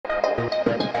Hi,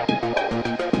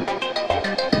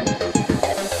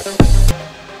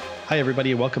 everybody,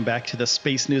 and welcome back to the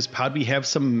Space News Pod. We have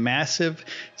some massive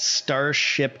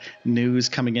Starship news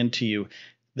coming into you.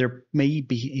 There may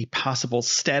be a possible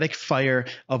static fire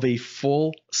of a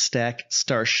full stack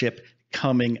Starship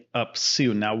coming up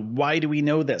soon. Now, why do we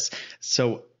know this?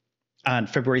 So on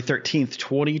February 13th,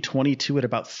 2022, at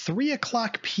about 3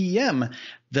 o'clock p.m.,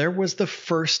 there was the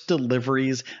first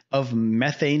deliveries of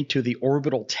methane to the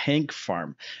orbital tank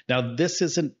farm. Now, this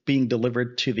isn't being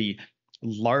delivered to the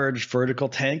large vertical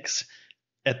tanks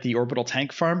at the orbital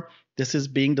tank farm. This is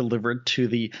being delivered to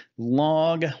the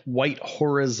long white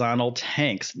horizontal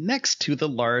tanks next to the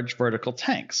large vertical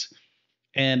tanks.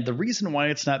 And the reason why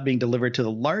it's not being delivered to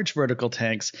the large vertical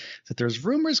tanks is that there's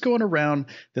rumors going around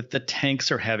that the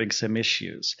tanks are having some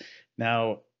issues.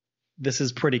 Now, this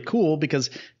is pretty cool because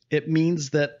it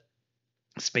means that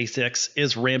SpaceX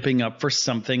is ramping up for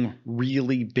something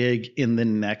really big in the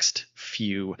next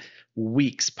few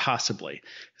weeks, possibly.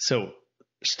 So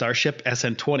Starship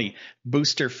SN20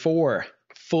 Booster 4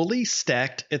 fully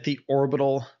stacked at the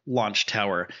orbital launch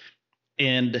tower.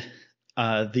 And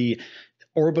the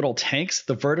orbital tanks,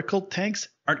 the vertical tanks,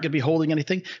 aren't going to be holding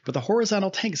anything, but the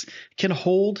horizontal tanks can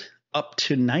hold up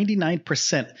to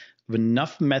 99% of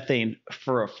enough methane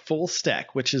for a full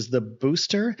stack, which is the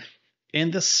booster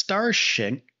and the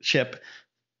Starship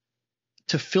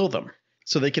to fill them.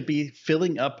 So they could be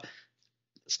filling up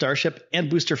Starship and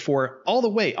Booster 4 all the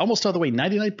way, almost all the way,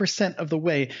 99% of the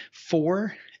way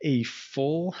for a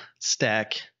full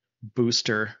stack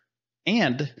booster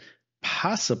and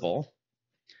possible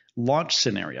launch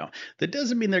scenario. That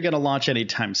doesn't mean they're going to launch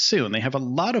anytime soon. They have a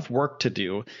lot of work to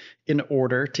do in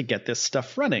order to get this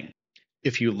stuff running.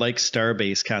 If you like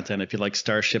Starbase content, if you like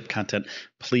Starship content,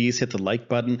 please hit the like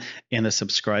button and the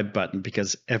subscribe button,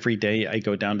 because every day I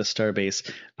go down to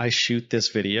Starbase, I shoot this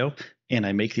video and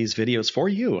I make these videos for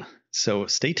you. So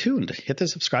stay tuned. Hit the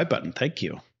subscribe button. Thank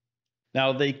you.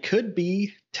 Now, they could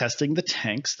be testing the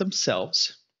tanks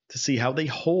themselves to see how they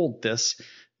hold this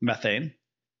methane.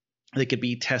 They could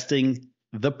be testing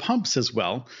the pumps as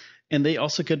well. And they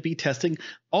also could be testing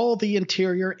all the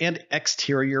interior and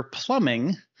exterior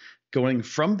plumbing going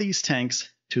from these tanks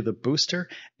to the booster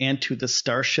and to the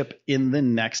Starship in the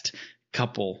next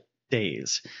couple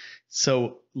days.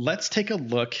 So let's take a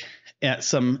look at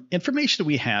some information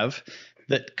we have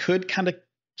that could kind of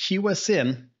cue us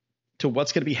in to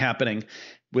what's going to be happening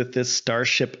with this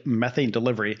Starship methane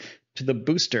delivery to the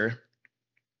booster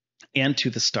and to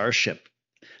the Starship.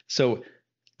 So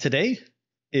today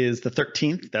is the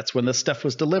 13th. That's when the stuff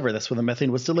was delivered. That's when the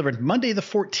methane was delivered. Monday, the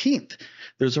 14th,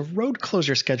 there's a road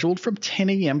closure scheduled from 10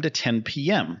 a.m. to 10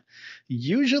 p.m.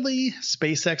 Usually,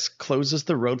 SpaceX closes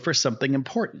the road for something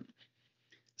important.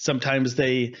 Sometimes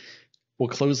they will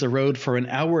close the road for an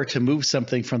hour to move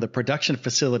something from the production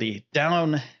facility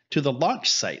down to the launch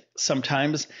site.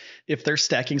 Sometimes if they're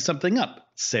stacking something up,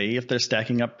 say if they're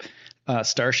stacking up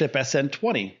Starship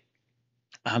SN20,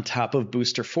 on top of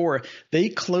Booster 4, they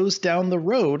closed down the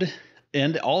road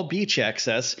and all beach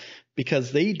access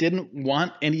because they didn't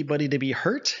want anybody to be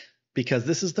hurt, because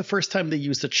this is the first time they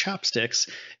used the chopsticks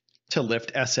to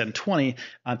lift SN20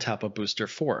 on top of Booster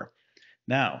 4.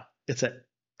 Now, it's a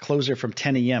closure from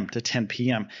 10 a.m. to 10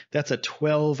 p.m. That's a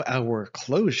 12-hour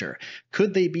closure.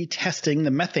 Could they be testing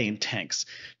the methane tanks?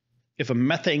 If a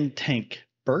methane tank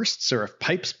bursts or if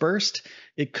pipes burst,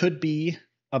 it could be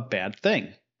a bad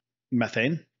thing.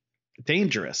 Methane,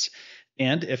 dangerous.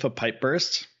 And if a pipe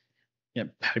bursts,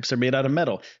 pipes are made out of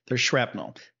metal. They're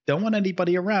shrapnel. Don't want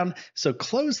anybody around, so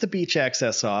close the beach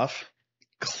access off,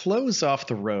 close off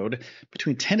the road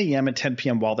between 10 a.m. and 10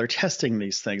 p.m. while they're testing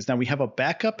these things. Now, we have a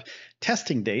backup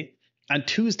testing date on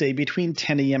Tuesday between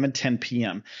 10 a.m. and 10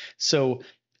 p.m. So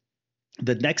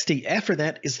the next day after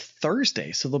that is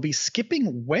Thursday. So they'll be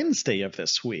skipping Wednesday of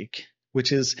this week,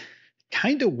 which is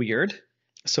kind of weird.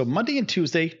 So Monday and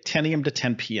Tuesday, 10 a.m. to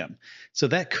 10 p.m. So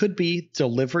that could be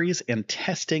deliveries and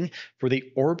testing for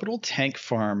the orbital tank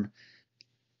farm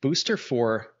Booster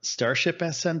 4 Starship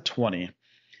SN20.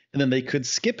 And then they could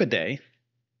skip a day,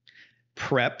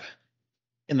 prep,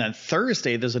 and then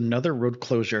Thursday there's another road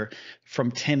closure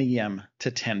from 10 a.m. to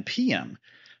 10 p.m.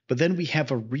 But then we have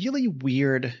a really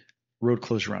weird road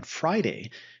closure on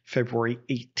Friday, February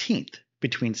 18th,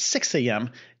 between 6 a.m.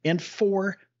 and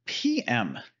 4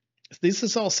 p.m. This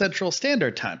is all Central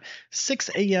Standard Time, 6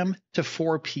 a.m. to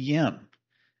 4 p.m.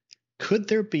 Could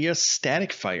there be a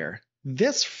static fire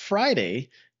this Friday,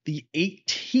 the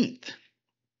 18th,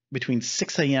 between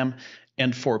 6 a.m.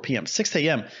 and 4 p.m.? 6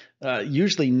 a.m.,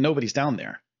 usually nobody's down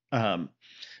there.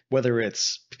 whether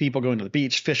it's people going to the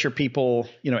beach, fisher people,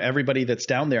 everybody that's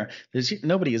down there,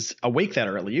 nobody is awake that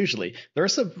early. Usually there are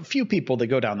a few people that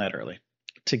go down that early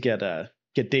to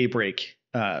get daybreak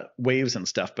waves and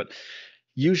stuff, but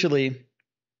usually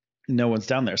no one's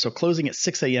down there. So closing at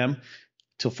 6 a.m.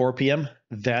 till 4 p.m.,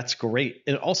 that's great.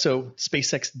 And also,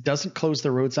 SpaceX doesn't close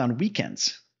the roads on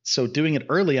weekends. So doing it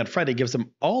early on Friday gives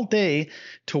them all day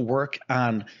to work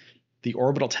on the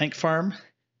orbital tank farm,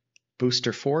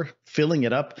 Booster 4, filling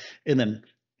it up, and then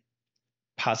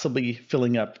possibly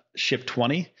filling up Ship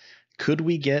 20. Could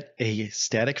we get a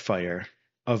static fire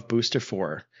of Booster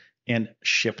 4 and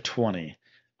Ship 20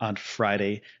 on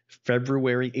Friday,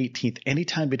 February 18th,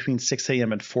 anytime between 6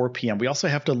 a.m. and 4 p.m.? We also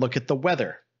have to look at the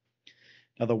weather.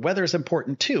 Now, the weather is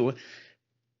important too,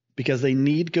 because they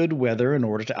need good weather in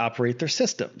order to operate their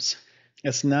systems.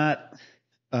 It's not,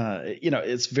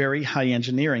 it's very high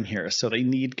engineering here, so they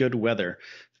need good weather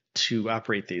to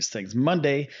operate these things.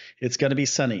 Monday, it's going to be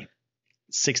sunny.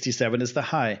 67 is the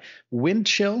high. Wind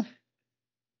chill,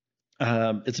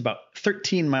 it's about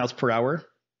 13 miles per hour,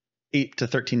 8 to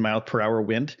 13 miles per hour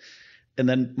wind. And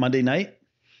then Monday night,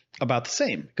 about the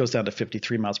same. Goes down to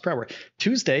 53 miles per hour.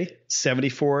 Tuesday,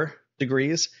 74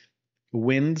 degrees.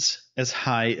 Winds as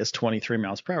high as 23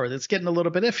 miles per hour. It's getting a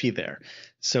little bit iffy there.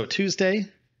 So Tuesday,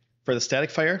 for the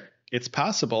static fire, it's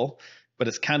possible, but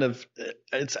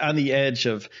it's on the edge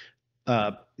of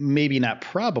maybe not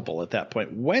probable at that point.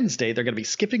 Wednesday, they're going to be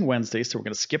skipping Wednesday, so we're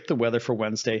going to skip the weather for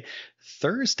Wednesday.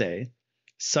 Thursday,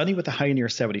 sunny with a high near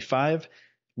 75,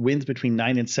 winds between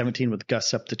 9 and 17 with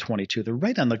gusts up to 22. They're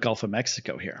right on the Gulf of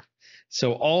Mexico here.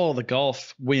 So all the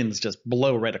Gulf winds just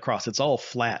blow right across. It's all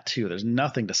flat too. There's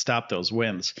nothing to stop those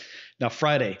winds. Now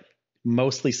Friday,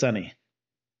 mostly sunny,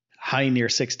 high near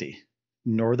 60,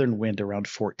 northern wind around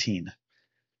 14.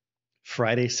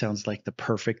 Friday sounds like the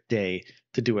perfect day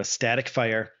to do a static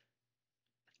fire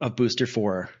of Booster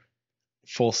 4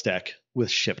 full stack with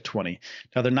Ship 20.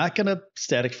 Now they're not going to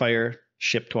static fire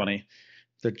Ship 20.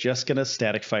 They're just going to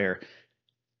static fire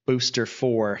Booster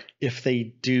 4 if they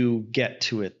do get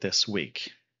to it this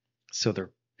week. So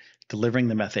they're delivering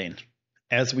the methane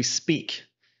as we speak,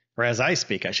 or as I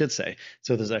speak, I should say.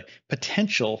 So there's a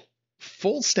potential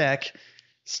full stack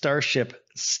Starship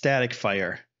static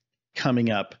fire coming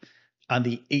up on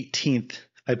the 18th,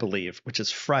 I believe, which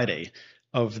is Friday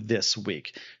of this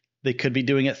week. They could be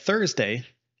doing it Thursday,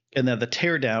 and then the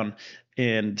teardown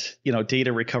and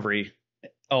data recovery,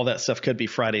 all that stuff could be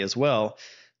Friday as well.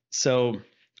 So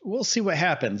we'll see what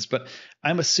happens, but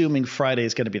I'm assuming Friday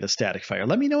is going to be the static fire.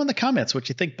 Let me know in the comments what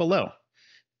you think below,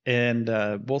 and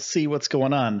we'll see what's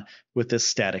going on with this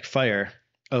static fire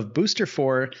of Booster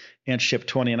 4 and Ship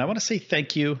 20. And I want to say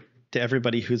thank you to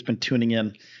everybody who's been tuning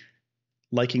in,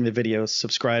 liking the videos,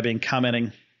 subscribing,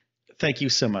 commenting. Thank you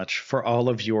so much for all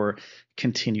of your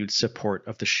continued support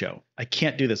of the show. I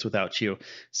can't do this without you,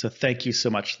 so thank you so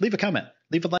much. Leave a comment,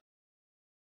 leave a like.